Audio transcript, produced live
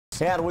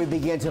And we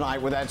begin tonight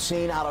with that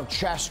scene out of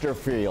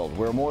Chesterfield,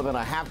 where more than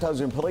a half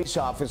dozen police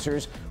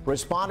officers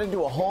responded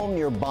to a home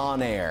near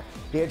Bon Air.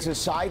 It's a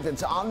sight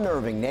that's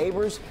unnerving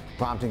neighbors,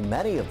 prompting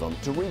many of them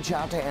to reach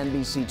out to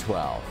NBC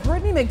 12.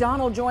 Britni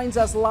McDonald joins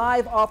us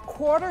live off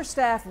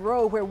Quarterstaff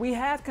Road, where we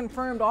have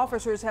confirmed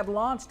officers have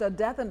launched a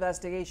death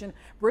investigation.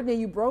 Britni,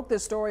 you broke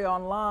this story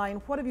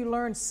online. What have you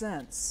learned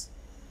since?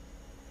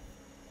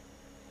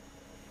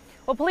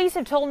 Well, police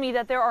have told me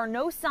that there are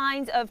no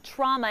signs of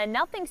trauma and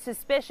nothing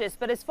suspicious,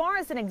 but as far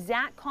as an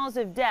exact cause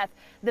of death,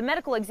 the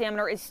medical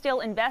examiner is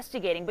still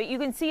investigating. But you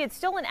can see it's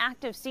still an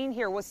active scene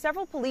here with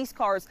several police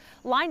cars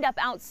lined up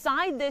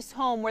outside this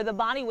home where the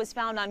body was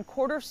found on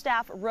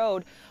Quarterstaff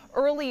Road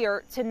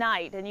earlier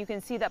tonight. And you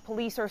can see that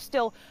police are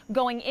still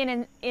going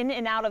in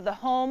and out of the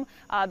home.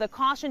 The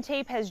caution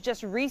tape has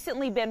just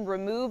recently been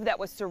removed that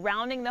was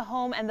surrounding the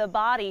home, and the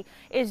body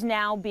is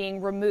now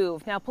being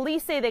removed. Now,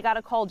 police say they got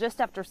a call just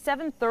after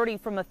 7:30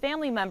 from a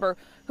family member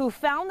who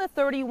found the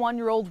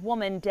 31-year-old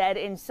woman dead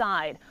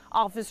inside.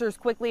 Officers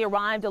quickly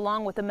arrived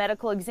along with the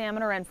medical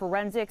examiner and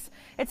forensics.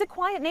 It's a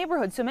quiet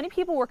neighborhood, so many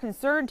people were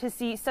concerned to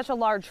see such a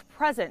large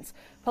presence.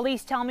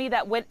 Police tell me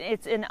that when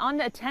it's an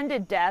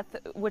unattended death,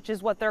 which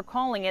is what they're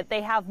calling it,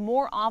 they have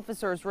more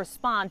officers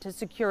respond to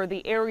secure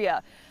the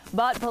area.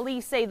 But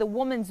police say the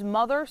woman's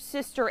mother,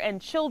 sister,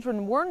 and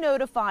children were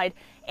notified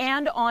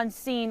and on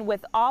scene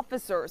with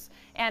officers.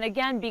 And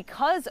again,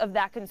 because of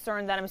that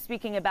concern that I'm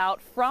speaking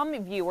about from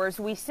viewers,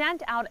 we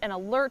sent out an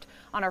alert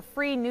on our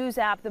free news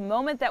app the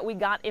moment that we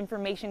got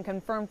information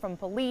confirmed from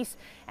police,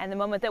 and the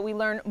moment that we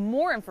learn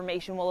more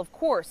information, we'll of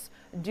course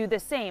do the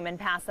same and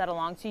pass that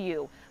along to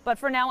you. But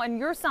for now, on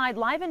your side,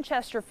 live in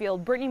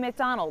Chesterfield, Britni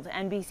McDonald,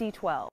 NBC 12.